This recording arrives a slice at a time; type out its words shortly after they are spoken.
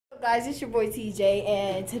Guys, it's your boy TJ,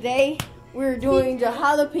 and today we're doing the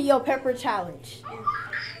jalapeno pepper challenge.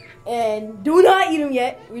 And do not eat them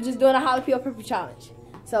yet. We're just doing a jalapeno pepper challenge.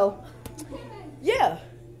 So, yeah,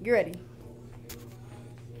 get ready.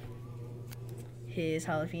 His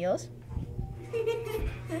jalapenos.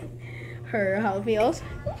 Her jalapenos.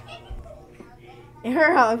 And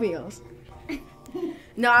her jalapenos.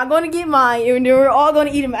 Now I'm going to get mine, and we're all going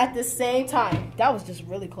to eat them at the same time. That was just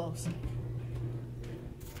really close.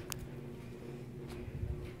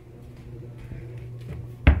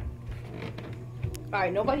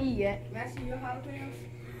 Alright, nobody eat yet. Can I see your jalapenos?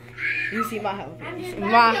 You see my jalapenos.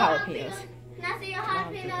 My jalapenos. Can I see your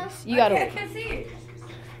jalapenos? You gotta I wait. can't see it.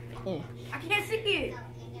 Yeah. I can't see it.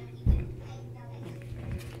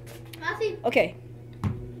 Can I see? Okay.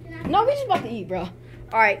 No, we just about to eat, bro.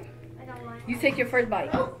 Alright. I don't want. You take your first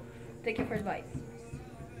bite. Take your first bite.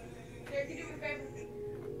 Sarah, can you do me a favor?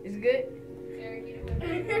 Is it good? Sarah, can you do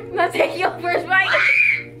me a favor? Now take your first bite.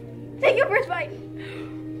 Take your first bite.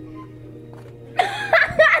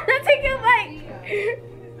 Now take your bite.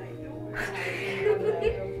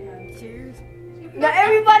 Cheers. Now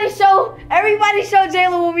everybody show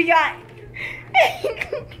Jayla what we got.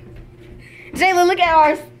 Jayla, look at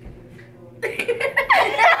ours.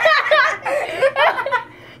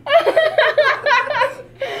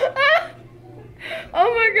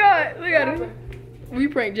 Oh my god, look at her. We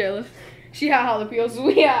pranked Jayla. She had jalapenos,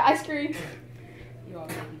 we had ice cream.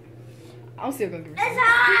 I'm still gonna give her It's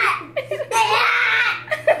hot. It's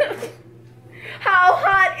hot. How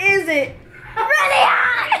hot is it? Really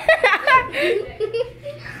hot.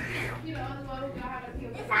 You know, the one who got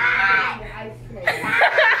jalapenos. It's hot. Ice cream. It's hot.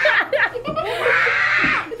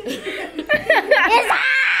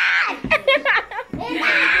 It's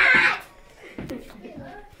hot.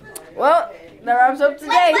 Well, that wraps up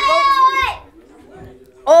today, Wait, folks. wait, wait.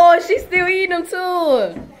 Oh, she's still eating them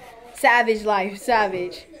too. Savage life,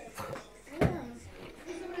 savage.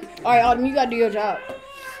 All right, Autumn, you gotta do your job.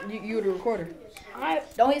 You're the recorder. All right,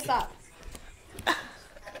 don't hit stop.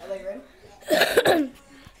 Sarah, I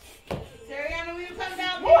know we were talking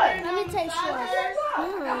about What? being Let me taste yours.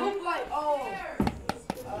 I'm like, oh.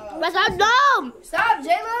 But I'm dumb. Stop,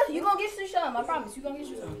 Jayla. You gonna get you some. I promise. You gonna get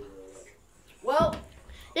you some. Well,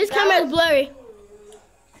 This camera is blurry.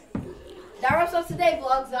 that wraps up today,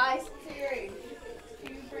 vlogs, guys. Sarah,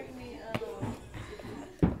 can you bring me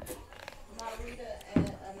margarita and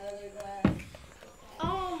another glass?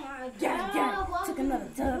 Oh my god. Gang. Took another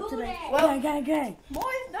tub today. Well, Well, gang.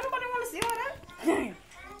 Boys, nobody want to see all that.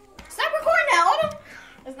 Stop recording that, Autumn.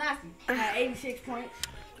 That's nasty. I had 86 points.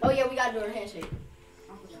 Oh yeah, we gotta do our handshake.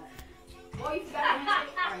 I forgot. Oh, you forgot your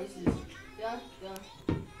handshake? Alright, this is done.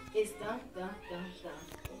 It's done.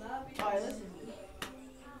 Alright, listen.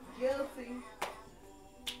 Guilty.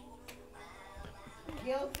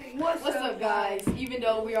 What's up, guys? Even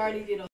though we already did a